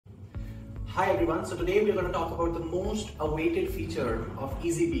Hi everyone, so today we're going to talk about the most awaited feature of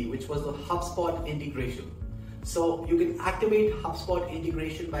Eazybe, which was the HubSpot integration. So you can activate HubSpot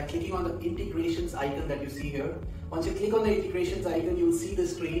integration by clicking on the integrations icon that you see here. Once you click on the integrations icon, you'll see the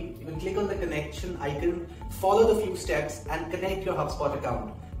screen. You can click on the connection icon, follow the few steps and connect your HubSpot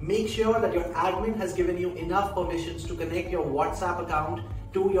account. Make sure that your admin has given you enough permissions to connect your WhatsApp account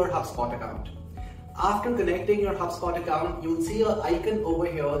to your HubSpot account. After connecting your HubSpot account, you'll see an icon over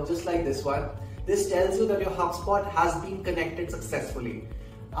here just like this one. This tells you that your HubSpot has been connected successfully.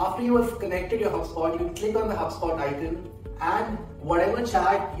 After you have connected your HubSpot, you can click on the HubSpot icon and whatever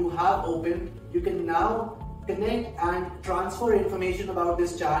chat you have opened, you can now connect and transfer information about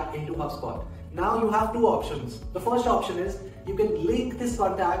this chat into HubSpot. Now you have two options. The first option is you can link this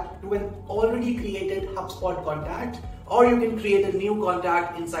contact to an already created HubSpot contact, or you can create a new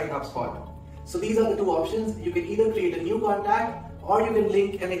contact inside HubSpot. So these are the two options. You can either create a new contact or you can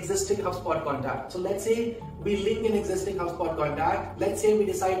link an existing HubSpot contact. So let's say we link an existing HubSpot contact. Let's say we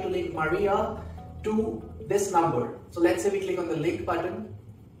decide to link Maria to this number. So let's say we click on the link button.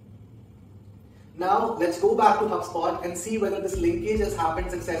 Now let's go back to HubSpot and see whether this linkage has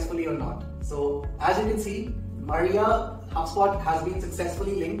happened successfully or not. So as you can see, Maria HubSpot has been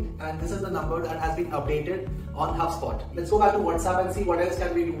successfully linked and this is the number that has been updated on HubSpot. Let's go back to WhatsApp and see what else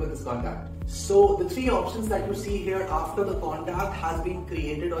can we do with this contact. So the three options that you see here after the contact has been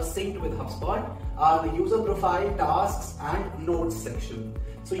created or synced with HubSpot are the user profile, tasks and notes section.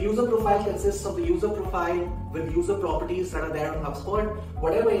 So user profile consists of the user profile with user properties that are there on HubSpot.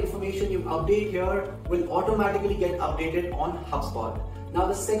 Whatever information you update here will automatically get updated on HubSpot. Now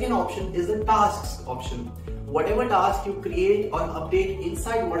the second option is the tasks option. Whatever task you create or update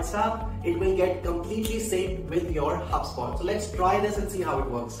inside WhatsApp, it will get completely synced with your HubSpot. So let's try this and see how it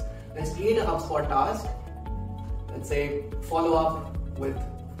works. Let's create a HubSpot task. Let's say follow up with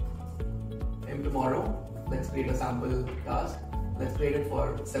him tomorrow. Let's create a sample task. Let's create it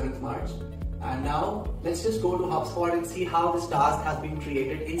for 7th March. And now let's just go to HubSpot and see how this task has been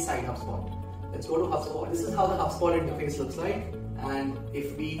created inside HubSpot. Let's go to HubSpot. This is how the HubSpot interface looks like. And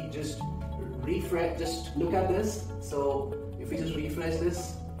if we just refresh, just look at this. So if we just refresh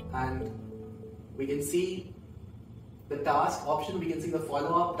this and we can see the task option, we can see the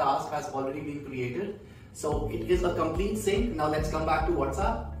follow-up task has already been created. So it is a complete sync. Now let's come back to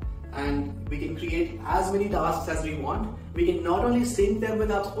WhatsApp and we can create as many tasks as we want. We can not only sync them with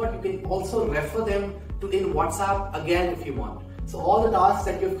HubSpot, you can also refer them to in WhatsApp again if you want. So all the tasks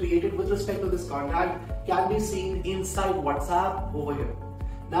that you've created with respect to this contact can be seen inside WhatsApp over here.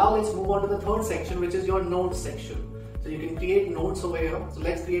 Now let's move on to the third section, which is your notes section. So you can create notes over here. So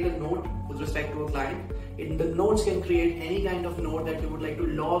let's create a note with respect to a client. In the notes can create any kind of note that you would like to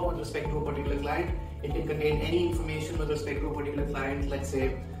log with respect to a particular client. It can contain any information with respect to a particular client. Let's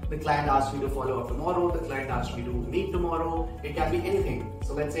say the client asked me to follow up tomorrow, the client asked me to meet tomorrow. It can be anything.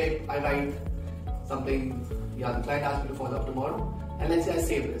 So let's say I write something, the client asked me to follow up tomorrow, and let's say I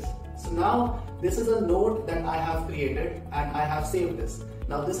save this. So now this is a note that I have created and I have saved this.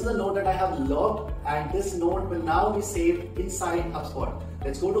 Now this is a note that I have logged and this note will now be saved inside HubSpot.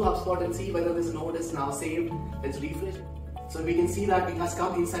 Let's go to HubSpot and see whether this note is now saved. Let's refresh. So we can see that it has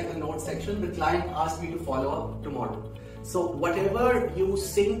come inside the notes section. The client asked me to follow up tomorrow. So whatever you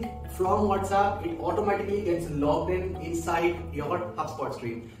sync from WhatsApp, it automatically gets logged in inside your HubSpot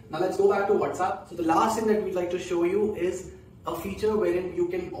screen. Now let's go back to WhatsApp. So the last thing that we'd like to show you is a feature wherein you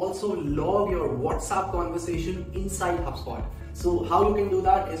can also log your WhatsApp conversation inside HubSpot. So how you can do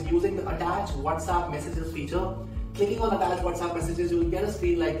that is using the attach WhatsApp messages feature. Clicking on attach WhatsApp messages, you will get a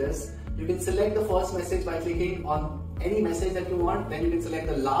screen like this. You can select the first message by clicking on any message that you want. Then you can select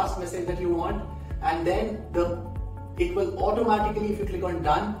the last message that you want. And then it will automatically, if you click on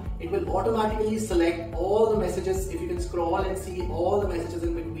done, it will automatically select all the messages. If you can scroll and see, all the messages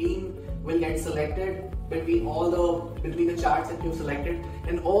in between will get selected between the chats that you've selected,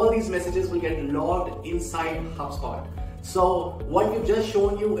 and all these messages will get logged inside HubSpot. So what we've just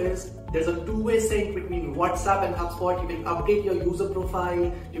shown you is there's a two-way sync between WhatsApp and HubSpot. You can update your user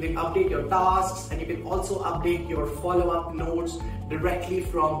profile, you can update your tasks, and you can also update your follow-up notes directly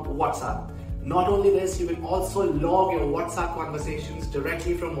from WhatsApp. Not only this, you can also log your WhatsApp conversations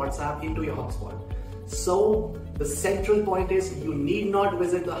directly from WhatsApp into your HubSpot. So the central point is you need not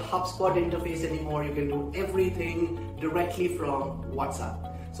visit the HubSpot interface anymore. You can do everything directly from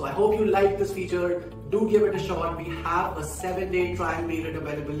WhatsApp. So I hope you like this feature. Do give it a shot. We have a 7-day trial period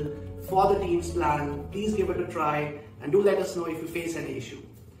available for the Teams plan. Please give it a try and do let us know if you face any issue.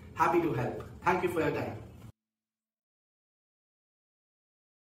 Happy to help. Thank you for your time.